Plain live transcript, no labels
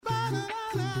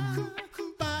You're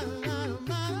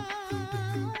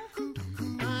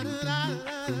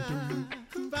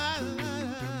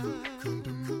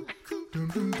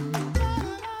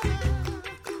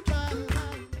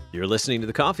listening to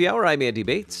The Coffee Hour. I'm Andy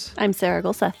Bates. I'm Sarah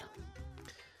Gulseth.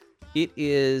 It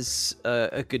is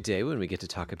a good day when we get to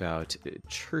talk about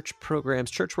church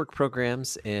programs, church work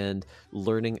programs, and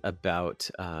learning about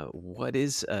what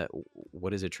is a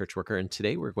church worker. And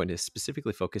today we're going to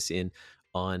specifically focus in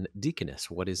on deaconess.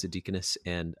 What is a deaconess,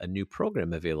 and a new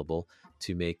program available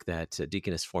to make that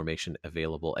deaconess formation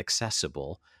available,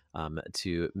 accessible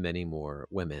to many more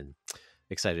women.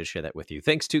 Excited to share that with you.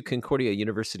 Thanks to Concordia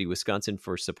University, Wisconsin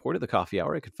for support of the Coffee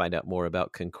Hour. You can find out more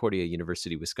about Concordia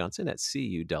University, Wisconsin at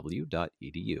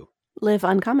cuw.edu. Live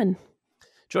uncommon.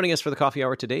 Joining us for the Coffee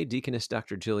Hour today, Deaconess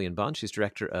Dr. Gillian Bond. She's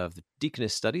director of the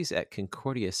Deaconess Studies at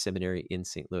Concordia Seminary in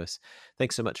St. Louis.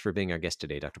 Thanks so much for being our guest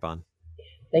today, Dr. Bond.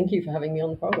 Thank you for having me on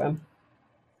the program.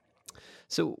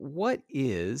 So what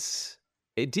is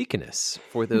a deaconess?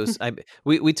 For those,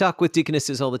 we talk with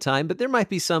deaconesses all the time, but there might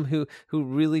be some who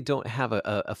really don't have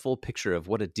a full picture of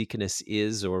what a deaconess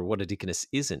is or what a deaconess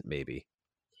isn't, maybe.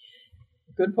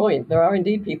 Good point. There are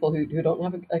indeed people who don't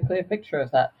have a clear picture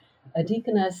of that. A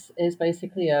deaconess is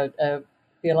basically a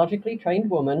theologically trained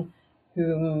woman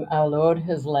whom our Lord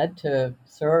has led to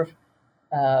serve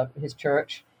his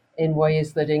church in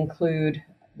ways that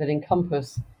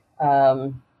encompass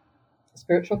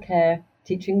spiritual care,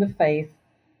 teaching the faith,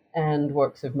 and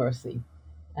works of mercy.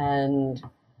 And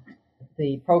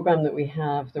the program that we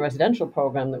have, the residential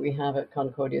program that we have at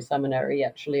Concordia Seminary,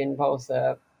 actually involves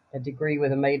a degree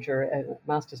with a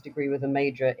master's degree with a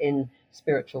major in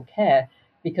spiritual care,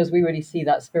 because we really see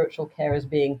that spiritual care as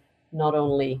being not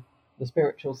only the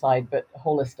spiritual side, but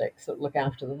holistic, so look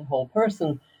after the whole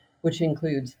person, which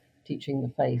includes teaching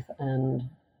the faith and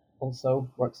also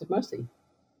works of mercy.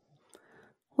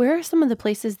 Where are some of the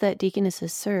places that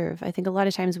deaconesses serve? I think a lot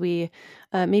of times we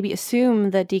maybe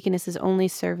assume that deaconesses only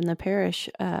serve in the parish,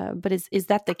 but is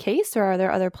that the case, or are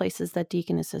there other places that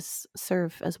deaconesses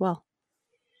serve as well?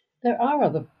 There are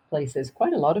other places.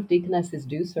 Quite a lot of deaconesses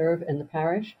do serve in the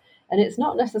parish, and it's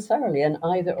not necessarily an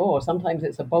either or. Sometimes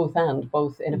it's a both and,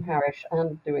 both in a parish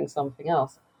and doing something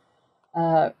else.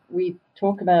 We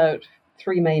talk about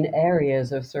three main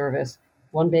areas of service,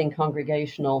 one being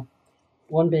congregational,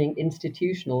 one being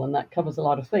institutional, and that covers a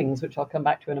lot of things, which I'll come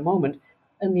back to in a moment,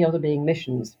 and the other being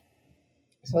missions.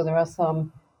 So there are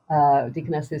some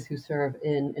deaconesses who serve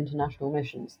in international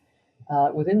missions.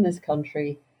 Within this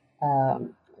country,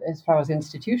 as far as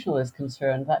institutional is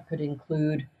concerned, that could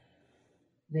include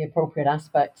the appropriate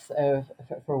aspects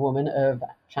for a woman of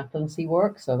chaplaincy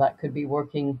work. So that could be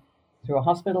working through a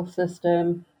hospital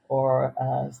system or,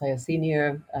 say, a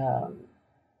senior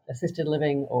assisted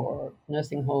living or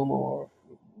nursing home, or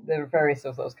there are various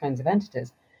of those kinds of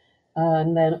entities.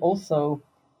 And then also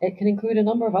it can include a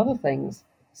number of other things.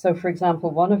 So, for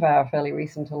example, one of our fairly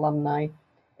recent alumni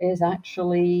is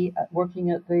actually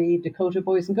working at the Dakota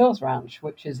Boys and Girls Ranch,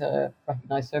 which is a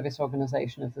recognized service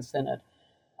organization of the Synod.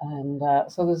 And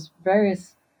so there's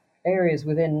various areas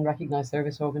within recognized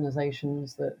service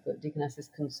organizations that deaconesses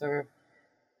can serve.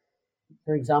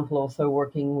 For example, also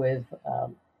working with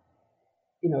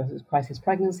crisis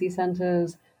pregnancy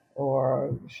centers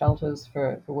or shelters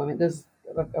for women. There's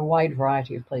a wide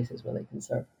variety of places where they can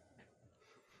serve.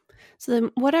 So then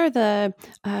what are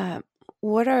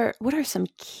some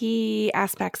key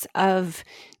aspects of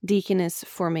deaconess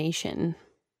formation?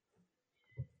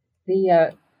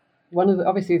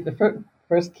 Obviously the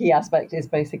first key aspect is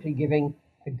basically giving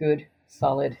a good,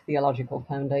 solid theological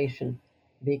foundation,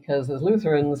 because as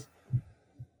Lutherans,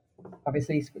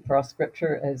 obviously for us,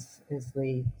 Scripture is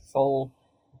the sole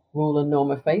rule and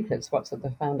norm of faith. It's what's at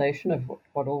the foundation of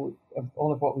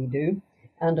all of what we do,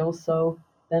 and also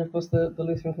then of course the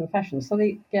Lutheran confession. So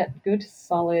they get good,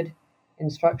 solid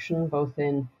instruction both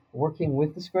in working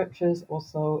with the Scriptures,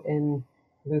 also in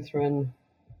Lutheran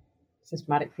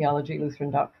systematic theology,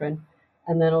 Lutheran doctrine,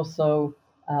 and then also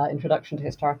introduction to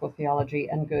historical theology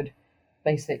and good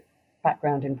basic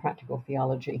background in practical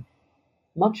theology.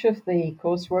 Much of the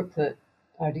coursework that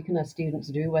our deaconess students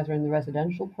do, whether in the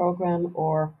residential program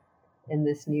or in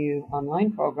this new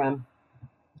online program,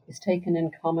 is taken in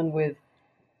common with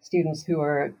students who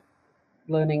are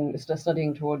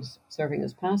studying towards serving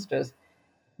as pastors.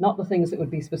 Not the things that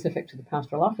would be specific to the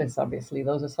pastoral office, obviously,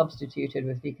 those are substituted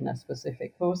with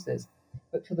deaconess-specific courses.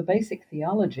 But for the basic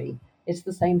theology, it's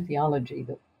the same theology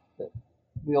that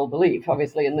we all believe,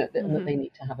 obviously, and that they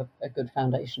need to have a good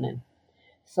foundation in.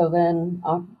 So then,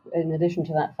 in addition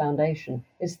to that foundation,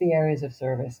 it's the areas of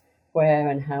service, where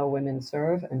and how women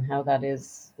serve and how that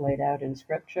is laid out in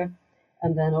Scripture.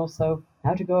 and then also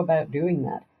how to go about doing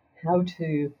that, how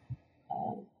to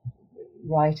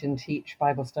write and teach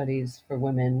Bible studies for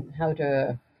women,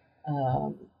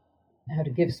 um, how to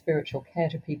give spiritual care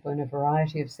to people in a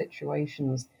variety of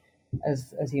situations.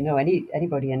 As you know,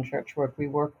 anybody in church work, we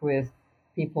work with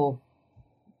people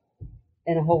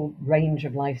in a whole range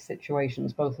of life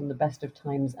situations, both in the best of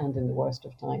times and in the worst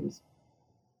of times.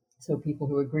 So people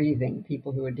who are grieving,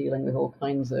 people who are dealing with all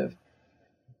kinds of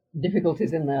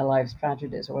difficulties in their lives,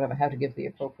 tragedies or whatever, how to give the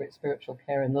appropriate spiritual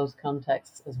care in those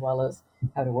contexts, as well as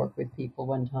how to work with people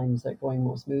when times are going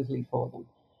more smoothly for them.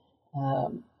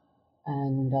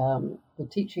 And the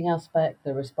teaching aspect,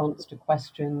 the response to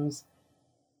questions,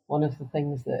 one of the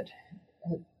things that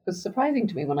was surprising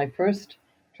to me when I first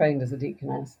trained as a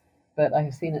deaconess, but I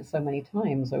have seen it so many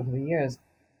times over the years,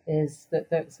 is that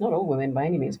it's not all women by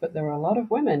any means, but there are a lot of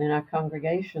women in our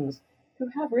congregations who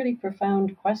have really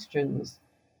profound questions,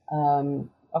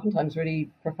 oftentimes really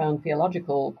profound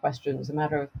theological questions, a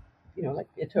matter of, like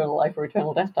eternal life or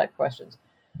eternal death type questions,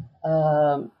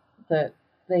 that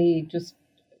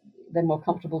they're more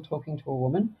comfortable talking to a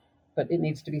woman, but it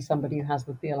needs to be somebody who has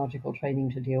the theological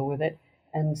training to deal with it.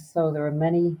 And so there are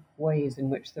many ways in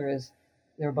which there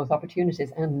are both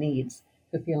opportunities and needs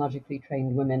for theologically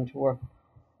trained women to work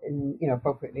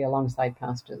appropriately alongside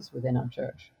pastors within our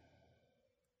church.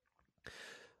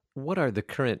 What are the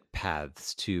current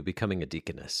paths to becoming a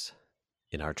deaconess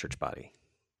in our church body?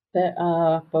 There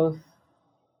are both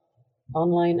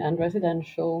online and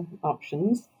residential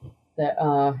options. There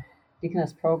are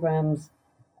deaconess programs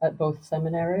at both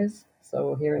seminaries,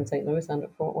 so here in St. Louis and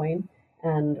at Fort Wayne,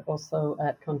 and also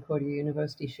at Concordia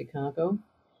University, Chicago.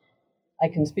 I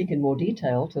can speak in more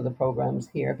detail to the programs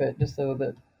here, but just so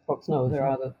that folks know, there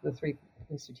are the three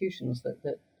institutions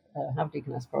that have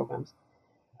deaconess programs.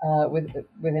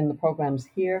 Within the programs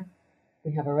here,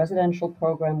 we have a residential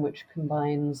program which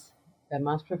combines a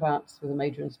Master of Arts with a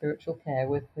major in spiritual care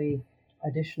with the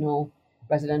additional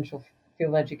residential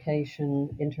field education,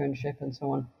 internship, and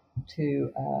so on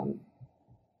to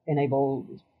enable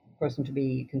a person to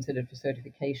be considered for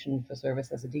certification for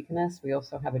service as a deaconess. We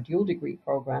also have a dual degree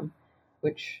program,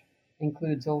 which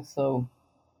includes also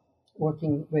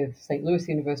working with St. Louis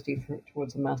University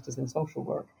towards a master's in social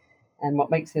work. And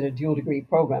what makes it a dual degree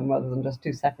program rather than just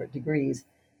two separate degrees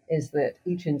is that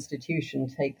each institution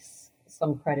takes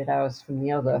some credit hours from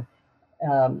the other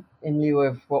in lieu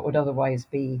of what would otherwise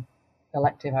be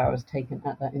elective hours taken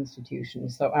at that institution.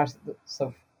 So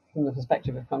from the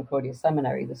perspective of Concordia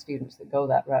Seminary, the students that go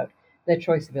that route, their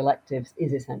choice of electives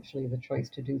is essentially the choice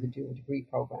to do the dual degree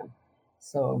program.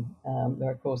 So there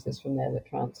are courses from there that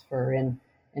transfer in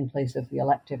place of the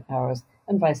elective hours,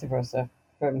 and vice versa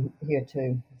from here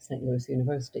to St. Louis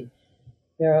University.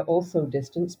 There are also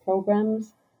distance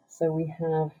programs. So we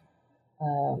have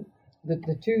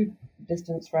the two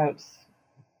distance routes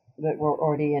that were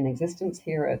already in existence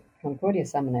here at Concordia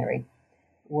Seminary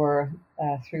were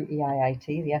through EIIT,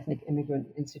 the Ethnic Immigrant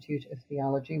Institute of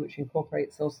Theology, which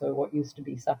incorporates also what used to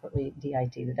be separately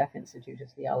DIT, the Deaf Institute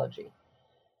of Theology.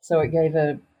 So it gave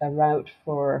a route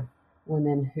for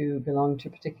women who belong to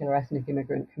particular ethnic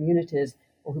immigrant communities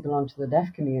or who belong to the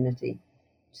deaf community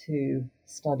to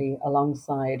study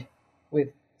alongside, with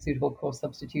suitable course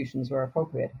substitutions where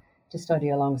appropriate, to study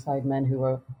alongside men who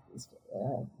are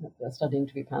studying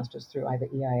to be pastors through either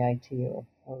EIIT or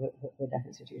the Deaf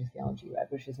Institute of Theology,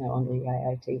 which is now under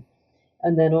EIIT.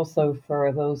 And then also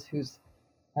for those whose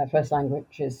first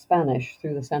language is Spanish,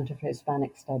 through the Center for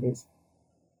Hispanic Studies.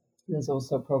 There's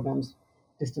also programs,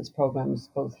 distance programs,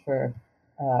 both for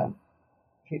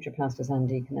future pastors and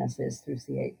deaconesses through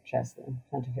CHS, the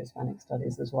Center for Hispanic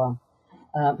Studies as well.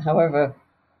 However,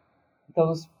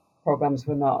 those programs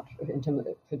were not,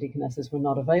 for deaconesses, were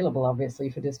not available, obviously,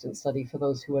 for distance study for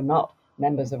those who are not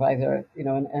members of either,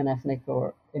 an ethnic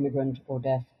or immigrant or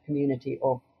deaf community,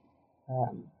 or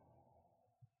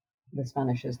the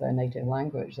Spanish is their native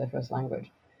language, their first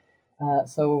language.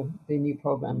 So the new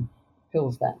program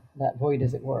fills that void,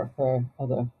 as it were, for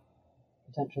other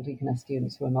potential deaconess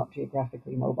students who are not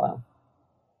geographically mobile.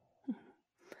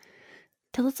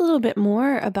 Tell us a little bit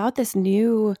more about this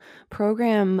new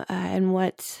program and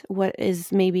what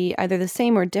is maybe either the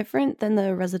same or different than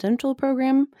the residential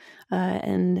program,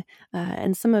 and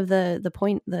some of the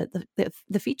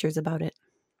features about it.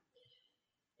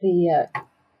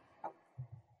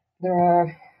 There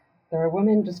are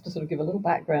women, just to sort of give a little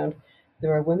background,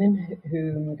 there are women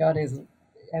whom God is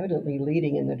evidently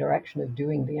leading in the direction of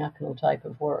doing diaconal type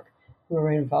of work, who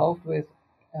are involved with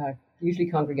usually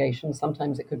congregations.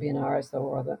 Sometimes it could be an RSO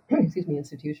or other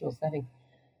institutional setting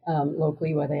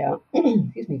locally where they are,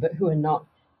 but who are not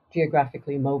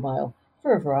geographically mobile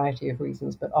for a variety of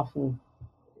reasons, but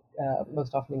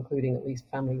most often including at least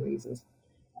family reasons.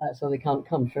 So they can't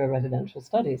come for residential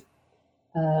studies.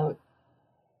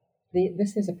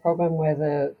 This is a program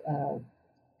where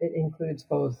it includes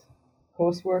both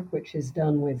coursework, which is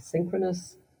done with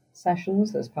synchronous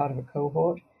sessions as part of a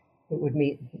cohort. It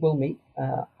will meet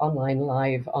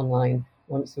live online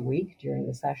once a week during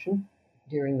the session,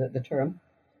 during the term.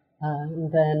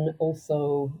 And then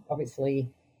also, obviously,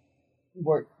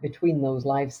 work between those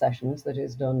live sessions that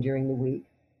is done during the week.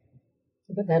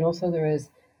 But then also there is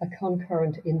a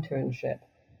concurrent internship,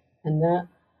 and that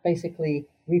basically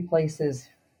replaces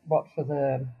what for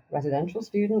the residential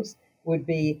students would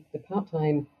be the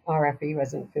part-time RFE,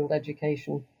 resident field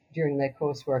education, during their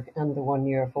coursework and the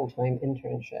 1-year full-time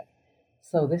internship.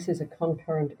 So this is a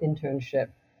concurrent internship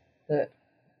that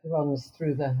runs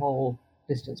through the whole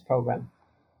distance program.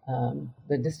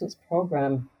 The distance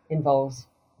program involves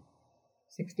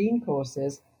 16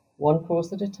 courses, one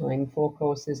course at a time, 4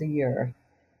 courses a year,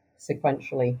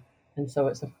 sequentially. And so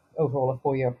it's overall a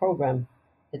 4-year program.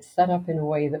 It's set up in a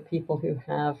way that people who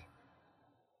have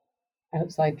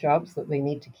outside jobs that they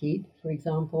need to keep, for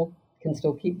example, can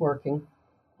still keep working.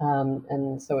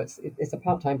 And so it's a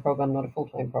part-time program, not a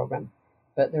full-time program.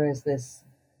 But there is this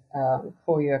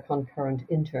 4-year concurrent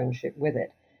internship with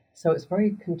it. So it's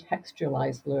very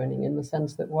contextualized learning in the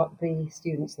sense that what the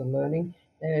students are learning,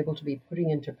 they're able to be putting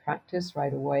into practice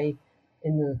right away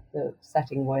in the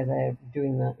setting where they're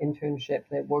doing the internship.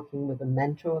 They're working with a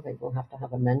mentor. They will have to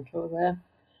have a mentor there.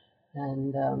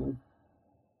 And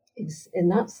it's in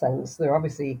that sense, there are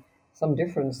obviously some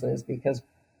differences because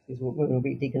these women will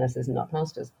be deaconesses and not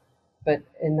pastors. But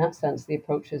in that sense, the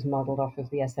approach is modeled off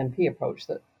of the SMP approach,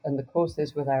 and the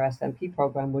courses with our SMP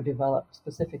program were developed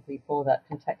specifically for that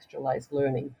contextualized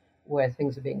learning where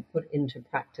things are being put into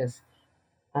practice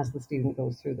as the student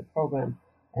goes through the program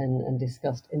and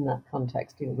discussed in that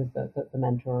context, with the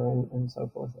mentor and so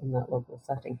forth in that local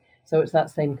setting. So it's that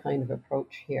same kind of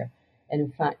approach here. And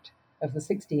in fact, of the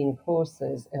 16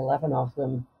 courses, 11 of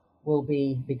them will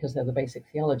be, because they're the basic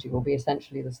theology, will be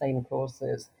essentially the same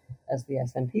courses as the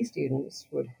SMP students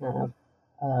would have,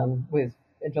 with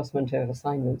adjustment of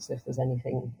assignments if there's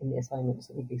anything in the assignments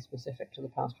that would be specific to the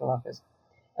pastoral office.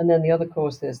 And then the other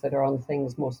courses that are on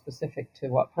things more specific to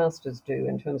what pastors do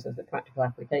in terms of the practical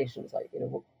applications, like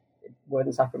word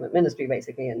and sacrament ministry,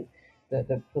 basically, and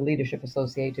the leadership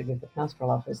associated with the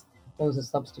pastoral office, those are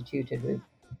substituted with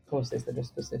courses that are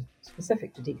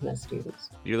specific to Deaconess students.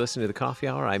 You're listening to The Coffee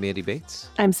Hour. I'm Andy Bates.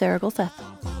 I'm Sarah Golseth.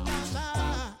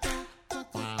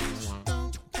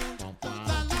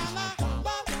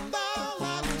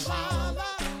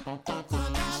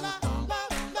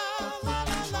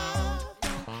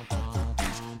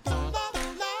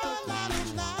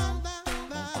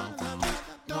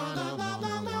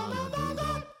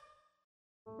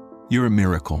 You're a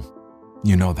miracle.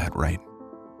 You know that, right?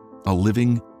 A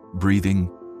living, breathing,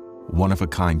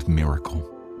 one-of-a-kind miracle.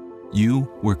 You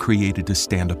were created to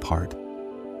stand apart,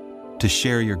 to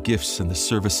share your gifts in the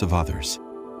service of others,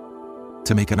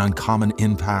 to make an uncommon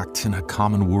impact in a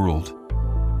common world.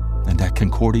 And at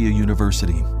Concordia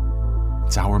University,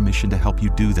 it's our mission to help you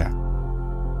do that,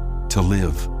 to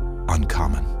live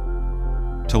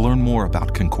uncommon. To learn more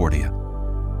about Concordia,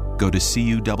 go to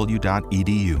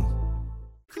cu.edu.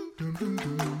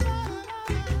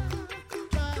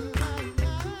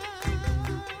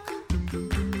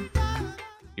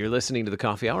 You're listening to The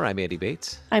Coffee Hour. I'm Andy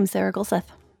Bates. I'm Sarah Golseth.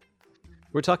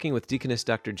 We're talking with Deaconess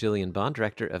Dr. Gillian Bond,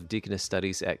 Director of Deaconess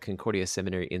Studies at Concordia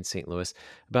Seminary in St. Louis,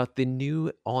 about the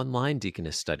new online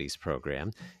Deaconess Studies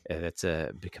program that's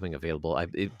becoming available. I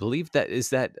believe that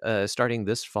is starting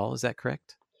this fall. Is that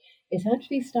correct? It's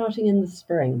actually starting in the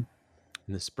spring.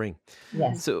 In the spring.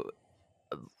 Yes. So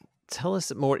tell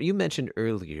us more. You mentioned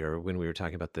earlier when we were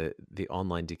talking about the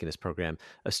online Deaconess program,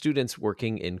 students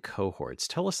working in cohorts.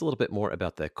 Tell us a little bit more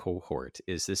about that cohort.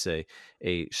 Is this a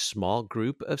small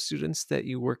group of students that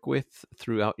you work with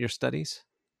throughout your studies?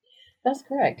 That's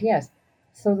correct, yes.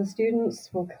 So the students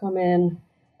will come in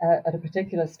at a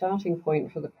particular starting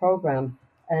point for the program,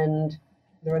 and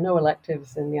there are no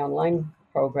electives in the online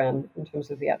program in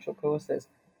terms of the actual courses.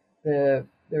 There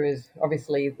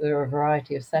are a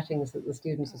variety of settings that the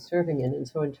students are serving in, and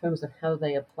so in terms of how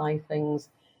they apply things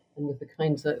and with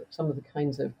some of the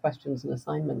kinds of questions and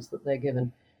assignments that they're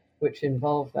given, which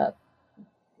involve that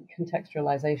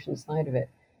contextualization side of it,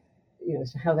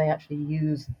 so how they actually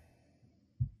use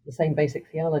the same basic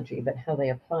theology, but how they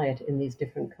apply it in these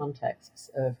different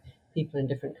contexts of people in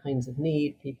different kinds of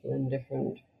need, people in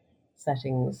different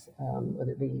settings,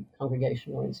 whether it be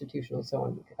congregational or institutional, and so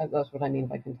on. That's what I mean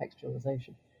by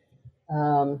contextualization.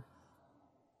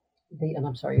 And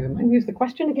I'm sorry, remind me of the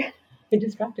question again. I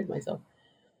distracted myself.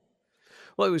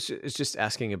 Well, it's just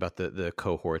asking about the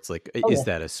cohorts. Like, Oh, is yes.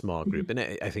 that a small group? And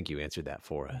I think you answered that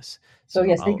for us. So So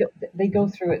yes, they go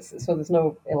Mhm. through it. So there's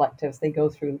no electives. They go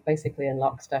through basically in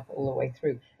lockstep all the way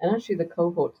through. And actually, the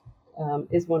cohort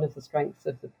is one of the strengths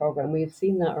of the program. We have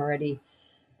seen that already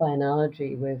by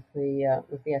analogy with the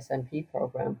SMP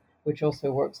program, which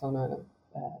also works on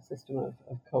a system of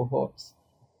cohorts.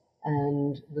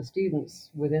 And the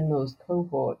students within those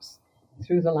cohorts,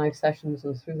 through the live sessions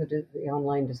and through the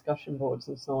online discussion boards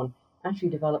and so on, actually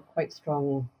develop quite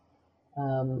strong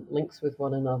links with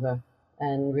one another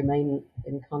and remain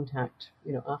in contact,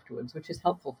 afterwards, which is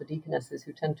helpful for deaconesses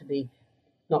who tend to be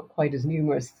not quite as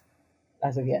numerous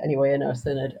as of yet, anyway, in our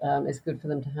synod. It's good for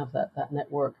them to have that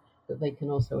network that they can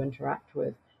also interact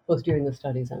with, both during the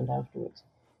studies and afterwards.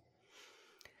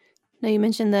 Now you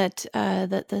mentioned that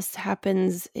that this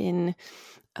happens in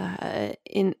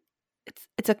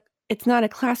it's a it's not a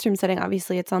classroom setting.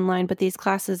 Obviously, it's online, but these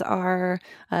classes are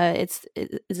is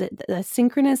it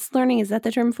synchronous learning? Is that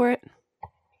the term for it?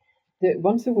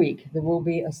 Once a week, there will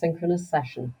be a synchronous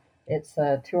session. It's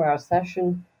a 2-hour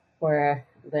session where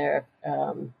the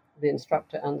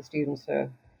instructor and the students are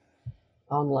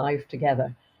on live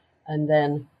together. And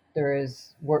then there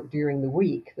is work during the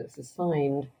week that's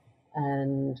assigned,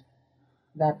 and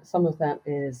that some of that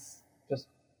is just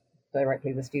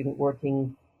directly the student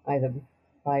working either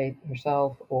by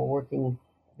herself or working.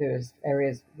 There's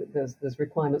areas, there's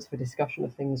requirements for discussion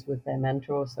of things with their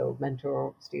mentor, so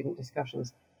mentor student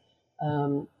discussions.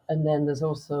 And then there's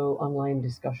also online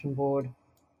discussion board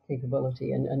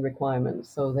capability and requirements.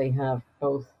 So they have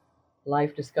both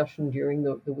live discussion during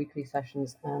the weekly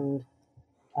sessions and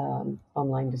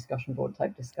online discussion board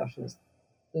type discussions.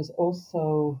 There's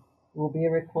also will be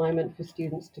a requirement for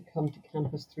students to come to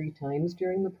campus 3 times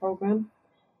during the program.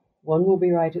 One will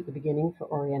be right at the beginning for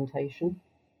orientation,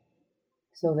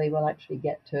 so they will actually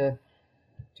get to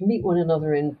meet one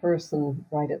another in person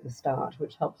right at the start,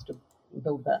 which helps to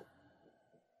build that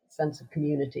sense of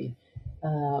community,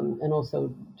 and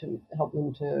also to help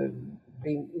them to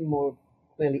be more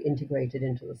clearly integrated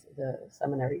into the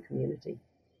seminary community.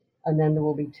 And then there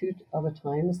will be 2 other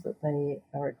times that they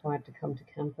are required to come to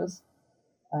campus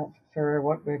for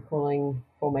what we're calling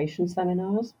formation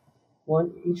seminars,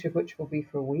 each of which will be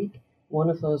for a week. One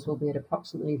of those will be at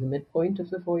approximately the midpoint of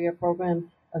the 4-year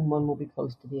program, and one will be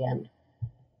close to the end.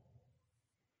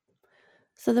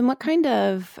 So then, what kind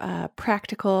of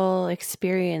practical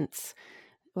experience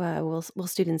will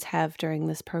students have during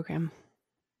this program?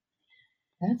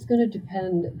 That's going to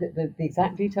depend, the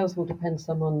exact details will depend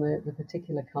some on the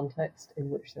particular context in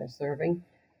which they're serving.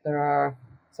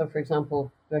 So for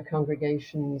example, there are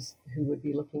congregations who would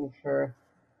be looking for,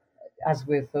 as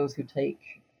with those who take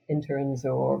interns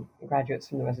or graduates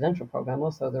from the residential program,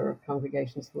 also there are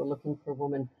congregations who are looking for a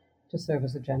woman to serve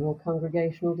as a general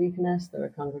congregational deaconess. There are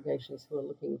congregations who are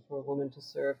looking for a woman to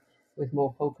serve with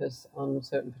more focus on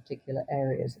certain particular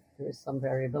areas. There is some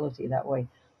variability that way.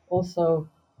 Also,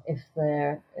 if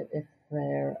there's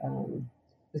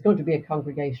going to be a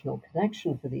congregational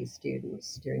connection for these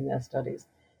students during their studies,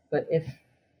 but if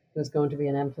there's going to be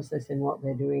an emphasis in what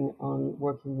they're doing on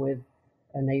working with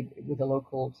a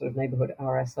local sort of neighborhood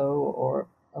RSO or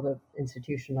other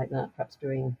institution like that, perhaps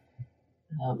doing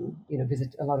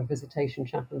a lot of visitation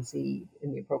chaplaincy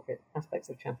in the appropriate aspects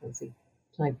of chaplaincy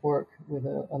type work with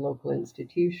a local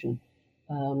institution,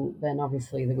 then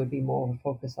obviously there would be more of a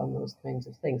focus on those kinds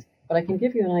of things. But I can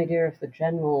give you an idea of the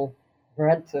general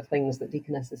breadth of things that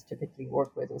deaconesses typically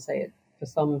work with, and say for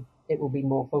some it will be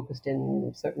more focused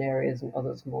in certain areas and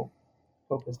others more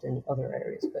focused in other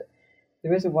areas. But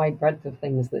there is a wide breadth of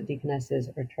things that deaconesses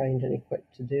are trained and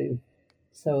equipped to do.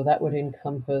 So that would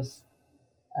encompass,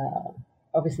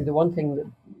 obviously, the one thing that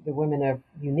the women are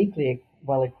uniquely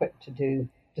well equipped to do,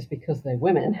 just because they're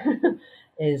women,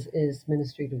 is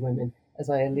ministry to women. As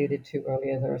I alluded to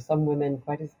earlier, there are some women,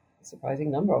 quite a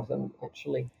surprising number of them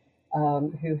actually,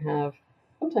 who have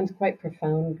sometimes quite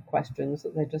profound questions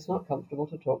that they're just not comfortable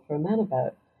to talk to a man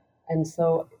about. And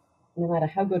so, no matter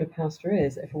how good a pastor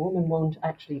is, if a woman won't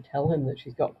actually tell him that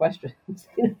she's got questions,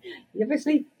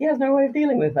 obviously he has no way of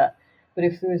dealing with that. But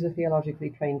if there is a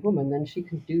theologically trained woman, then she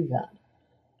can do that,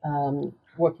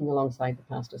 working alongside the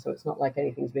pastor. So it's not like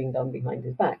anything's being done behind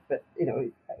his back. But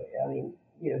I mean,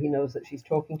 he knows that she's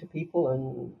talking to people,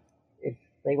 and if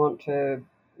they want to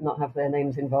not have their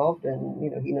names involved, and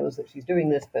he knows that she's doing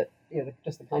this, but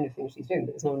just the kind of thing she's doing.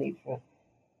 But there's no need for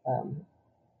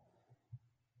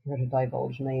her to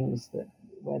divulge names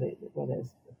where there's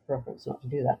a preference not to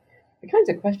do that. the kinds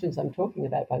of questions I'm talking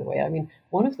about, by the way, I mean,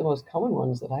 one of the most common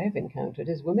ones that I have encountered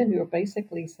is women who are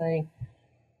basically saying,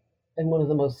 and one of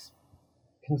the most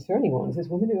concerning ones is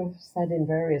women who have said in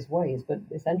various ways, but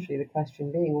essentially the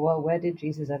question being, well, where did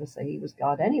Jesus ever say he was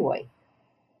God anyway?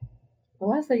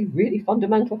 Well, that's a really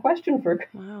fundamental question for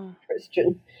a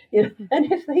Christian,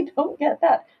 and if they don't get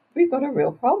that, we've got a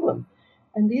real problem.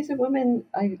 And these are women,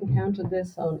 I encountered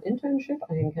this on internship,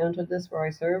 I encountered this where I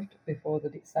served before the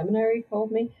seminary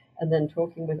called me, and then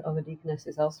talking with other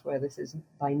deaconesses elsewhere. This is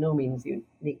by no means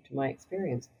unique to my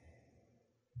experience.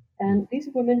 And these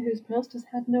are women whose pastors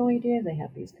had no idea they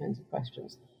had these kinds of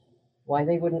questions. Why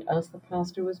they wouldn't ask the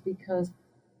pastor was because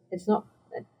it's not,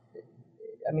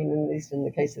 I mean, at least in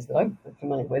the cases that I'm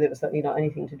familiar with, it was certainly not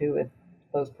anything to do with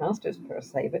those pastors per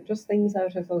se, but just things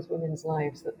out of those women's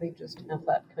lives that they just have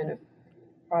that kind of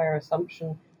prior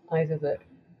assumption, either that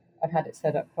I've had it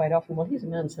set up quite often, well, he's a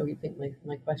man, so he'd think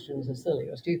my questions are silly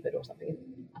or stupid or something.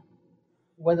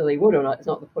 Whether they would or not is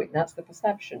not the point. That's the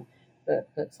perception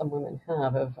that some women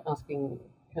have of asking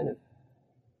kind of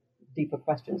deeper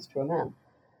questions to a man.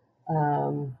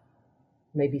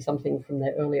 Maybe something from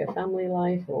their earlier family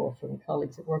life or from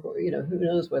colleagues at work, or who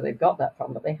knows where they've got that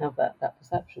from, but they have that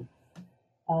perception.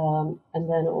 And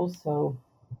then also,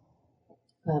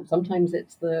 sometimes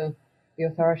it's the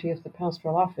authority of the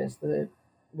pastoral office,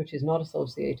 which is not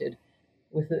associated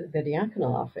with the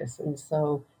diaconal office. And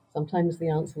so sometimes the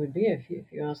answer would be, if you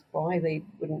ask why they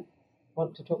wouldn't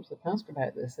want to talk to the pastor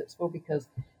about this, it's well because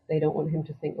they don't want him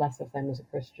to think less of them as a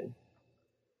Christian.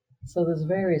 So there's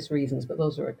various reasons, but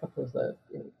those are a couple of the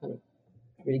kind of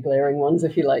really glaring ones,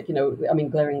 if you like.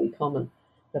 Glaringly common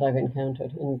that I've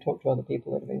encountered and talked to other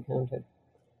people that have encountered.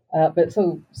 But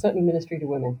so certainly ministry to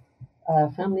women,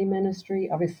 family ministry.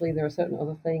 Obviously, there are certain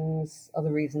other things,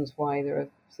 other reasons why there are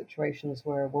situations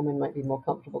where a woman might be more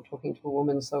comfortable talking to a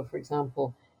woman. So, for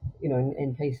example,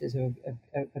 in cases of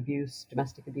abuse,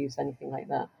 domestic abuse, anything like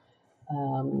that.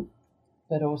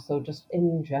 But also just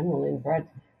in general, in breadth,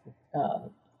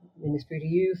 ministry to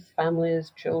youth,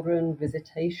 families, children,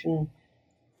 visitation,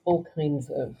 all kinds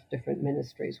of different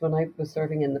ministries. When I was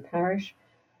serving in the parish,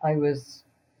 I was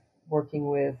working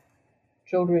with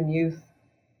children, youth,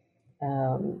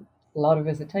 a lot of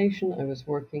visitation. I was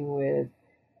working with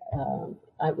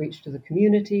outreach to the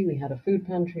community. We had a food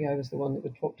pantry. I was the one that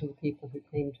would talk to the people who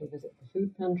came to visit the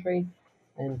food pantry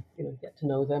and get to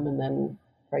know them and then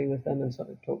pray with them and sort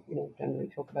of talk, generally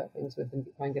talk about things with them,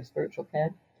 try and give spiritual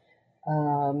care.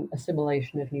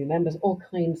 Assimilation of new members, all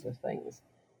kinds of things.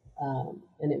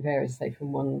 And it varies, say,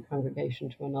 from one congregation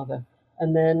to another.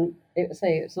 And then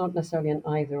it's not necessarily an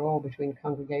either or between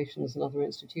congregations and other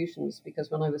institutions,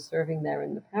 because when I was serving there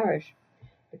in the parish,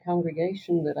 the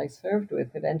congregation that I served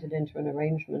with had entered into an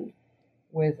arrangement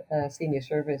with a senior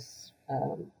citizen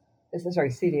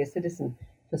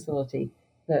facility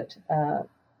that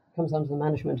comes under the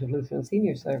management of Lutheran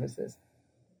Senior Services,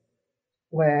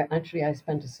 where actually I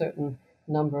spent a certain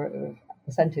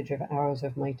percentage of hours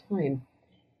of my time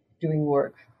doing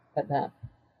work at that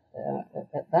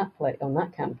place on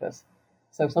that campus.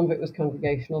 So some of it was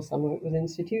congregational, some of it was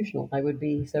institutional. I would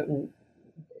be certain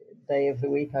day of the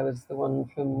week. I was the one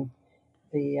from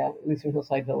the Lutheran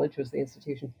Hillside Village was the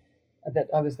institution that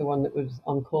I was the one that was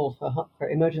on call for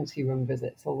emergency room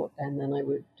visits. And then I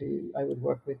would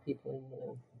work with people in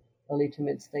the early to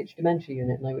mid-stage dementia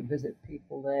unit, and I would visit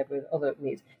people there with other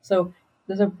needs. So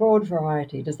there's a broad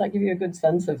variety. Does that give you a good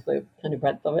sense of the kind of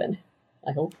breadth of it?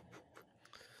 I hope.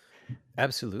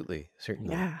 Absolutely,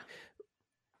 certainly. Yeah.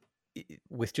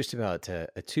 With just about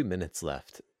 2 minutes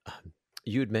left,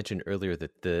 you had mentioned earlier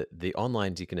that the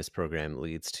online deaconess program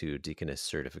leads to deaconess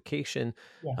certification,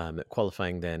 Yeah.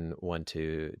 qualifying then one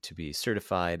to be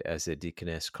certified as a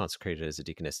deaconess, consecrated as a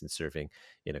deaconess, and serving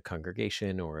in a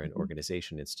congregation or an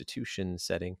organization, institution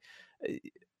setting.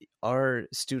 Are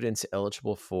students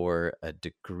eligible for a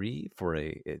degree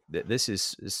this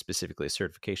is specifically a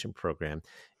certification program?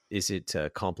 Is it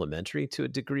complementary to a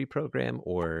degree program,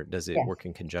 or does it Yes. work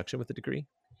in conjunction with a degree?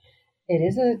 It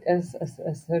is a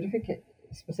certificate,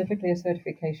 specifically a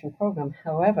certification program.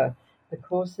 However, the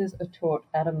courses are taught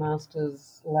at a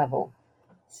master's level.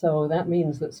 So that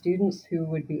means that students who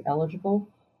would be eligible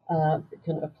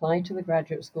can apply to the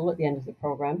graduate school at the end of the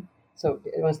program. So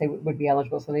once they would be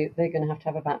eligible, so they're going to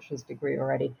have a bachelor's degree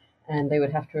already, and they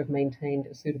would have to have maintained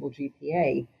a suitable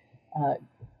GPA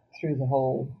through the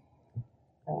whole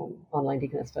online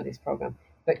Deaconess Studies program,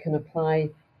 but can apply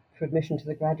for admission to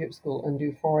the graduate school and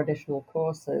do 4 additional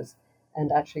courses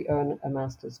and actually earn a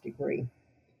master's degree.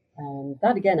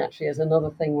 That again actually is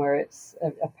another thing where it's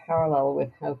a parallel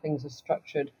with how things are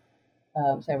structured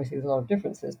So obviously there's a lot of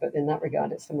differences, but in that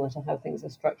regard, it's similar to how things are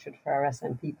structured for our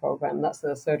SMP program. That's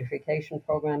the certification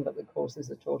program, but the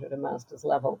courses are taught at a master's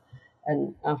level.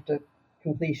 And after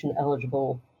completion,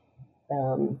 eligible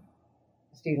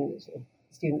students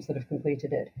that have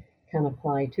completed it can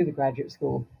apply to the graduate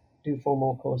school, do 4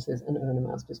 more courses, and earn a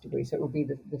master's degree. So it will be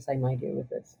the same idea with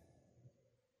this.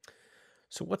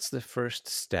 So what's the first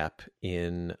step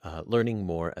in learning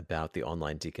more about the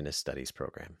online Deaconess Studies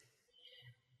program?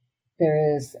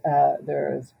 There is a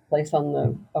place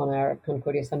on our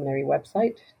Concordia Seminary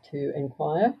website to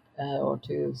inquire or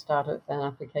to start an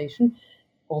application.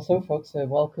 Also, folks are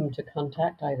welcome to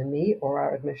contact either me or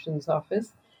our admissions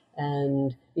office.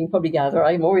 And you can probably gather,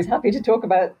 I'm always happy to talk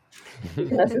about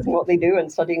deaconesses and what they do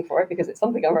and studying for it, because it's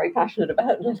something I'm very passionate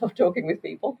about and I love talking with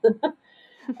people.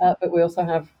 But we also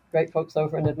have great folks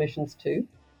over in admissions too.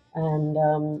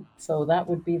 And so that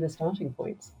would be the starting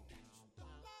points.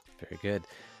 Very good.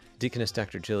 Deaconess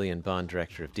Dr. Gillian Bond,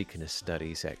 Director of Deaconess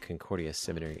Studies at Concordia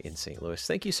Seminary in St. Louis.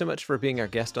 Thank you so much for being our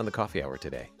guest on the Coffee Hour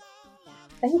today.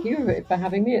 Thank you for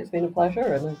having me. It's been a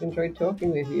pleasure, and I've enjoyed talking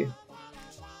with you.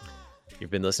 You've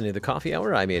been listening to the Coffee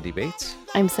Hour. I'm Andy Bates.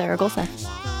 I'm Sarah Golseth.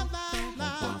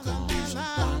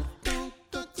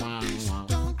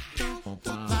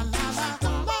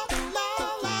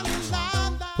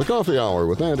 The Coffee Hour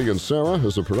with Andy and Sarah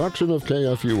is a production of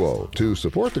KFUO. To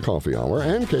support the Coffee Hour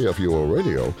and KFUO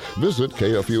Radio, visit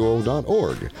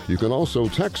kfuo.org. You can also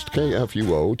text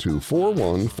KFUO to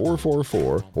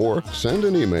 41444 or send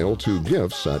an email to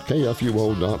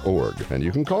gifts@kfuo.org. And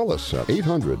you can call us at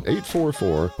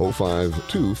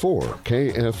 800-844-0524.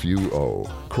 KFUO.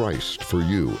 Christ for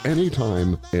you,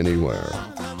 anytime, anywhere.